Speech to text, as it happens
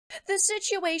The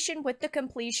situation with the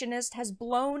completionist has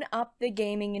blown up the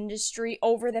gaming industry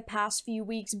over the past few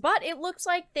weeks, but it looks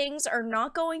like things are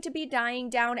not going to be dying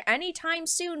down anytime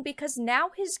soon because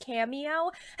now his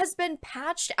cameo has been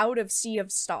patched out of Sea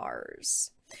of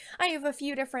Stars. I have a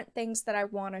few different things that I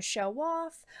want to show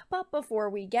off, but before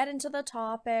we get into the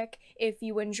topic, if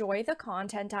you enjoy the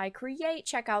content I create,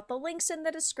 check out the links in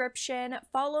the description,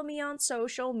 follow me on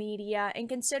social media, and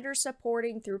consider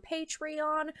supporting through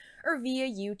Patreon or via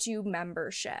YouTube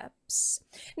memberships.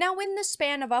 Now, in the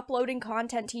span of uploading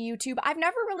content to YouTube, I've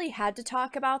never really had to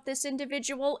talk about this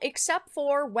individual except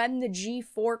for when the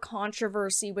G4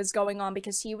 controversy was going on,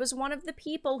 because he was one of the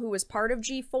people who was part of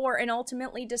G4 and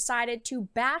ultimately decided to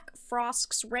back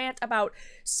Frosk's rant about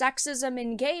sexism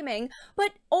in gaming.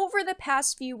 But over the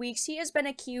past few weeks, he has been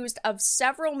accused of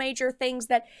several major things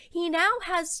that he now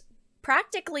has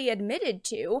practically admitted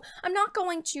to. I'm not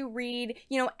going to read,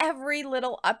 every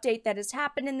little update that has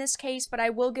happened in this case, but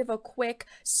I will give a quick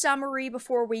summary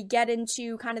before we get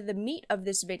into kind of the meat of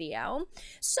this video.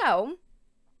 So,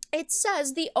 it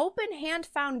says the Open Hand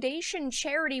Foundation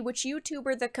charity, which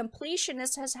YouTuber The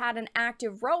Completionist has had an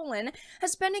active role in,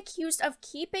 has been accused of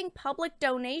keeping public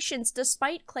donations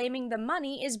despite claiming the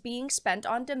money is being spent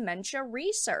on dementia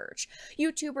research.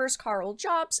 YouTubers Carl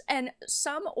Jobs and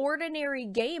Some Ordinary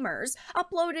Gamers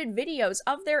uploaded videos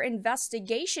of their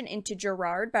investigation into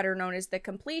Jirard, better known as The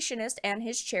Completionist, and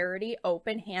his charity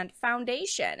Open Hand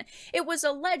Foundation. It was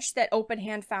alleged that Open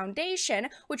Hand Foundation,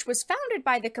 which was founded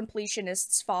by The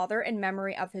Completionist's father in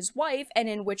memory of his wife, and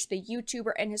in which the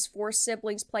YouTuber and his 4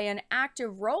 siblings play an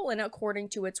active role in according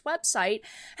to its website,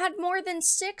 had more than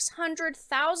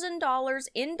 $600,000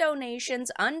 in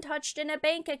donations untouched in a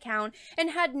bank account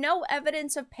and had no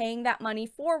evidence of paying that money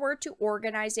forward to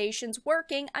organizations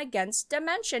working against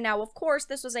dementia. Now, of course,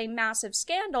 this was a massive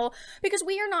scandal because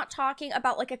we are not talking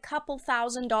about like a couple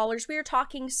 $1,000s. We are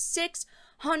talking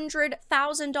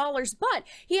 $600,000, but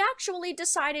he actually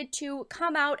decided to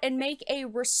come out and make a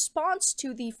response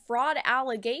to the fraud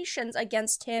allegations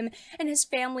against him and his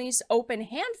family's Open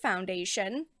Hand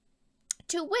Foundation,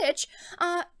 to which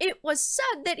it was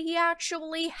said that he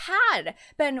actually had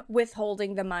been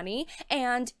withholding the money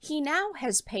and he now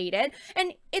has paid it.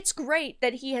 And it's great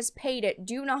that he has paid it,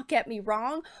 do not get me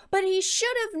wrong, but he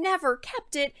should have never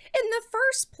kept it in the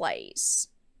first place.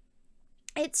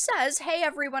 It says, hey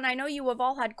everyone, I know you have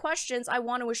all had questions. I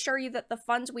want to assure you that the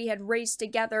funds we had raised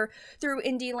together through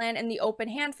Indieland and the Open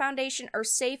Hand Foundation are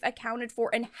safe, accounted for,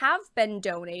 and have been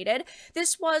donated.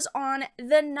 This was on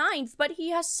the 9th, but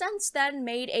he has since then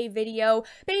made a video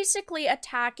basically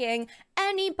attacking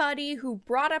anybody who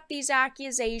brought up these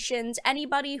accusations,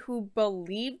 anybody who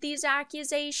believed these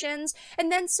accusations, and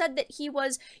then said that he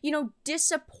was,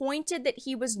 disappointed that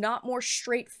he was not more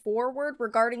straightforward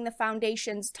regarding the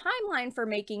foundation's timeline for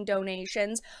making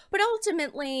donations, but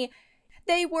ultimately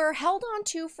they were held on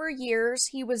to for years.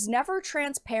 He was never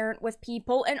transparent with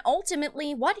people, and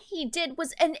ultimately what he did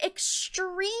was an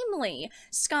extremely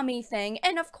scummy thing.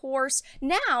 And of course,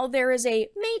 now there is a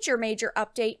major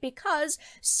update because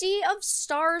Sea of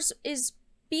Stars is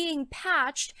being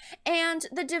patched, and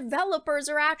the developers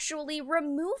are actually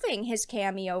removing his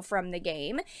cameo from the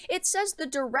game. It says the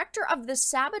director of the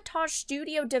Sabotage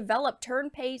Studio developed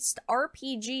turn-based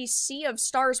RPG Sea of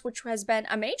Stars, which has been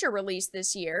a major release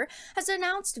this year, has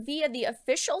announced via the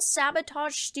official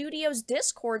Sabotage Studios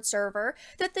Discord server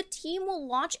that the team will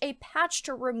launch a patch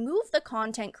to remove the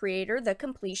content creator, The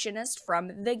Completionist,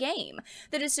 from the game.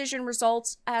 The decision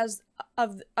results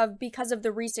because of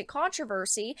the recent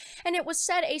controversy, and it was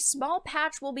said a small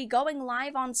patch will be going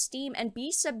live on Steam and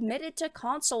be submitted to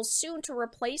consoles soon to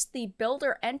replace the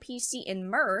builder NPC in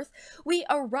Mirth. We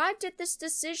arrived at this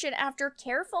decision after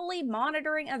carefully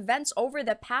monitoring events over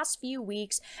the past few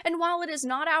weeks, and while it is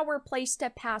not our place to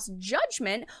pass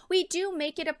judgment, we do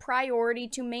make it a priority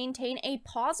to maintain a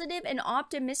positive and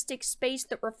optimistic space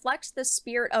that reflects the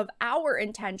spirit of our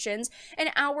intentions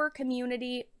and our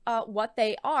community what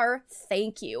they are.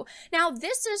 Thank you. Now,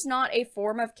 this is not a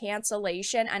form of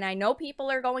cancellation, and I know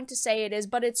people are going to say it is,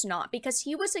 but it's not, because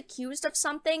he was accused of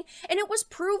something and it was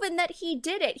proven that he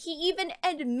did it. He even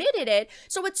admitted it,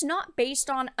 so it's not based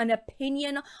on an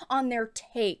opinion on their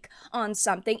take on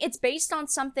something. It's based on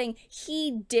something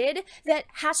he did that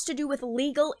has to do with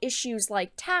legal issues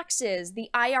like taxes, the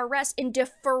IRS, and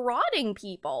defrauding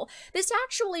people. This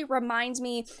actually reminds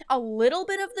me a little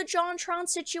bit of the JonTron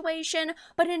situation,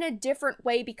 but in a different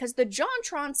way, because the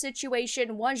JonTron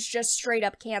situation was just straight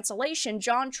up cancellation.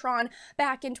 JonTron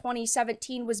back in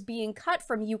 2017 was being cut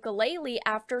from Ukulele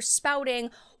after spouting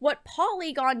what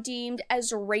Polygon deemed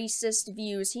as racist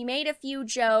views. He made a few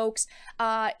jokes,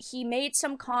 he made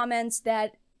some comments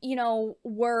that you know,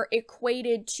 were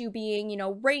equated to being, you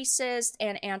know, racist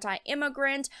and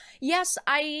anti-immigrant. Yes,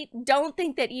 I don't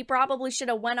think that he probably should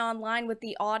have went online with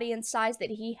the audience size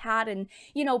that he had and,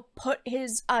 you know, put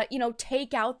his, you know,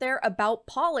 take out there about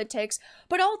politics,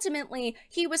 but ultimately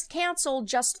he was canceled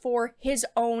just for his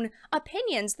own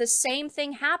opinions. The same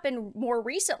thing happened more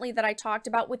recently that I talked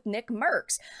about with Nick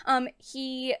Merckx.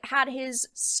 He had his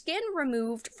skin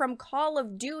removed from Call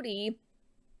of Duty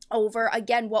over,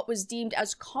 again, what was deemed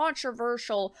as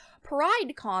controversial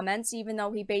pride comments, even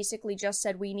though he basically just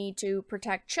said we need to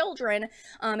protect children.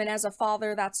 And as a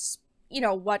father, that's, you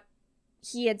know, what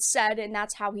he had said, and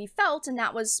that's how he felt, and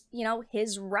that was, you know,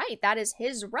 his right. That is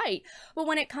his right. But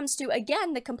when it comes to,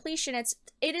 again, the completionists,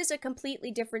 it is a completely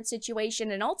different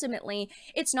situation, and ultimately,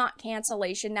 it's not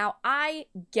cancellation. Now, I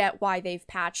get why they've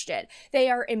patched it. They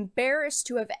are embarrassed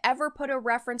to have ever put a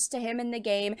reference to him in the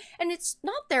game, and it's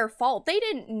not their fault. They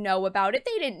didn't know about it.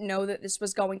 They didn't know that this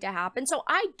was going to happen, so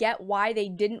I get why they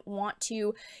didn't want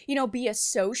to, you know, be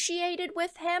associated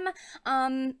with him.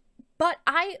 But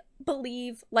I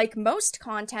believe, like most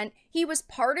content, he was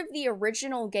part of the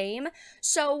original game,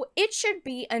 so it should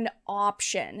be an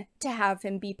option to have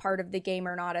him be part of the game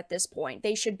or not at this point.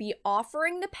 They should be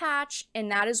offering the patch,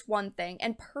 and that is one thing,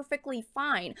 and perfectly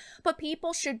fine. But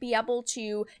people should be able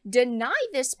to deny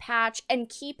this patch and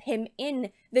keep him in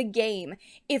the game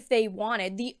if they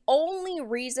wanted. The only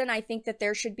reason I think that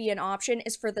there should be an option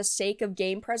is for the sake of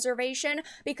game preservation,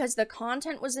 because the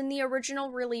content was in the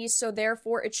original release, so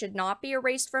therefore it should not be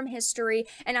erased from history.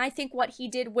 And I think what he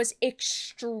did was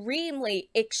extremely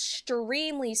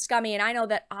scummy, and I know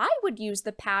that I would use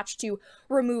the patch to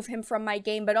remove him from my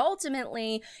game, but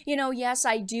ultimately, you know, yes,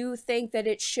 I do think that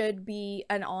it should be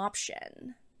an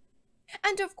option.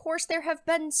 And of course, there have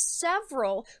been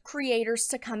several creators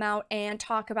to come out and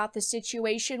talk about the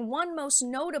situation. One most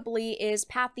notably is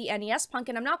Pat the NES Punk,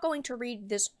 and I'm not going to read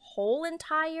this whole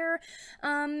entire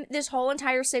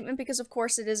statement because, of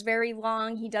course, it is very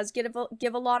long. He does give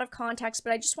a lot of context,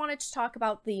 but I just wanted to talk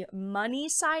about the money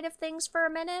side of things for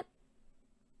a minute.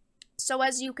 So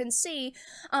as you can see,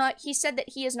 he said that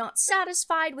he is not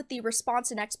satisfied with the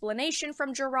response and explanation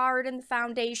from Jirard and the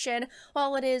foundation.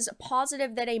 While it is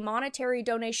positive that a monetary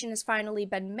donation has finally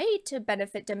been made to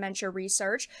benefit dementia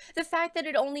research, the fact that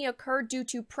it only occurred due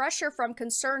to pressure from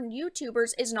concerned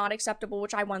YouTubers is not acceptable,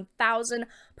 which I 1000%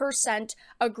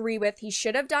 agree with. He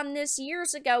should have done this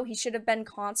years ago. He should have been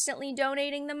constantly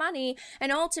donating the money,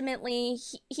 and ultimately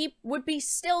he would be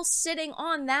still sitting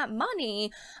on that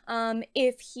money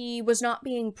if he was not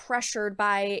being pressured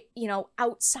by, you know,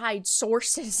 outside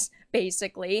sources,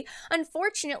 basically.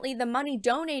 Unfortunately, the money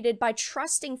donated by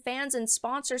trusting fans and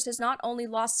sponsors has not only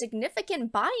lost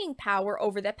significant buying power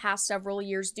over the past several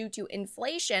years due to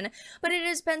inflation, but it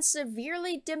has been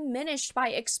severely diminished by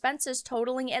expenses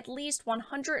totaling at least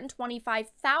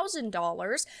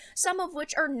 $125,000, some of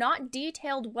which are not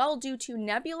detailed well due to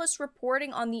nebulous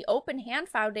reporting on the Open Hand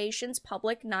Foundation's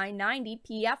public 990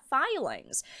 PF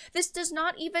filings. This does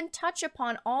not even touch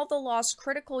upon all the lost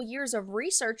critical years of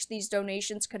research these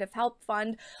donations could have helped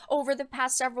fund over the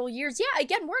past several years. Yeah,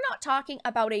 again, we're not talking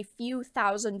about a few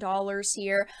 $1,000s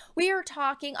here. We are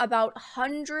talking about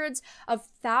hundreds of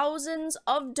thousands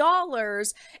of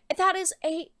dollars. That is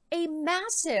a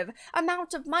massive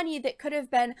amount of money that could have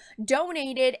been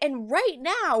donated, and right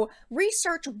now,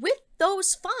 research with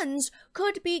those funds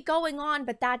could be going on,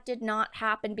 but that did not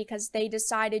happen because they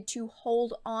decided to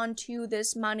hold on to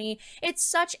this money. It's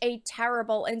such a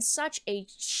terrible and such a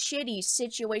shitty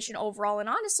situation overall, and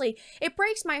honestly, it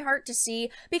breaks my heart to see,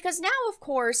 because now, of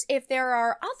course, if there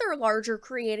are other larger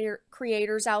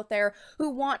creators out there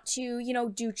who want to, you know,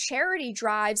 do charity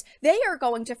drives, they are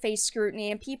going to face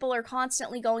scrutiny, and people are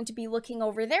constantly going to be looking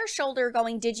over their shoulder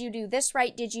going, did you do this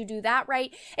right? Did you do that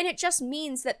right? And it just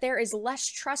means that there is less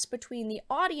trust between the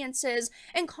audiences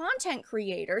and content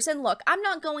creators. And look, I'm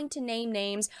not going to name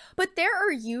names, but there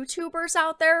are YouTubers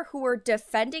out there who are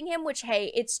defending him, which,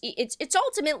 hey, it's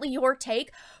ultimately your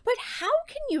take, but how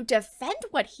can you defend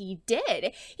what he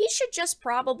did? He should just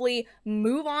probably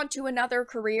move on to another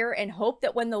career and hope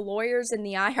that when the lawyers and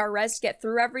the IRS get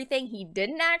through everything, he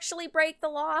didn't actually break the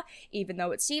law, even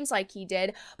though it seems like he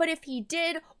did. But if he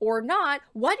did or not,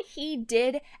 what he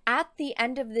did at the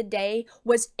end of the day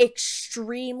was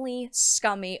extremely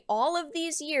scummy. All of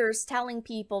these years telling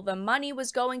people the money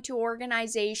was going to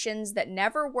organizations that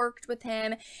never worked with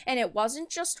him, and it wasn't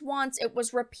just once, it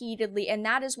was repeatedly, and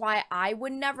that is why I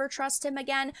would never trust him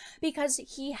again, because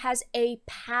he has a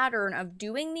pattern of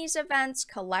doing these events,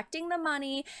 collecting the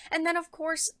money, and then of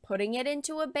course putting it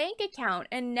into a bank account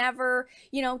and never,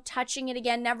 you know, touching it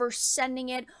again, never sending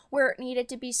it where it needed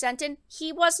to be sent. And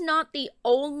he was not the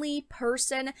only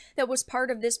person that was part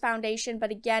of this foundation,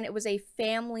 but again, it was a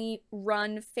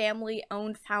family-run,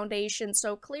 family-owned foundation,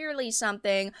 so clearly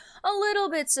something a little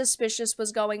bit suspicious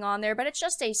was going on there. But it's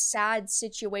just a sad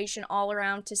situation all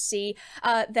around to see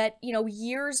that, you know,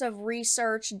 years of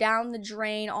research down the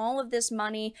drain, all of this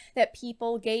money that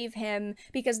people gave him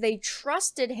because they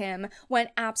trusted him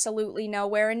went absolutely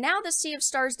nowhere. And now the Sea of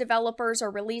Stars developers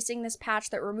are releasing this patch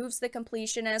that removes the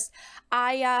completionist.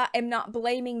 I am not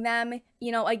blaming them.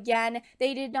 You know, again,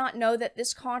 they did not know that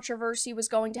this controversy was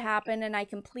going to happen, and I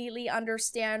completely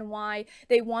understand why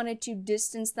they wanted to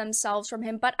distance themselves from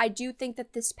him, but I do think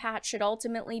that this patch should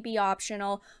ultimately be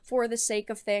optional for the sake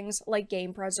of things like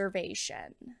game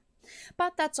preservation.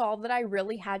 But that's all that I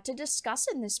really had to discuss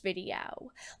in this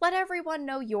video. Let everyone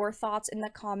know your thoughts in the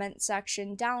comment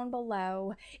section down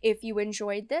below. If you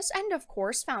enjoyed this and of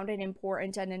course found it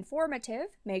important and informative,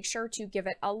 make sure to give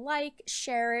it a like,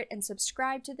 share it, and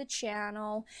subscribe to the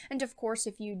channel. And of course,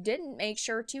 if you didn't, make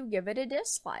sure to give it a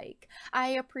dislike. I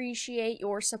appreciate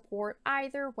your support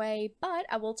either way, but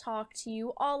I will talk to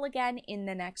you all again in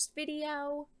the next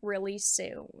video really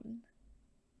soon.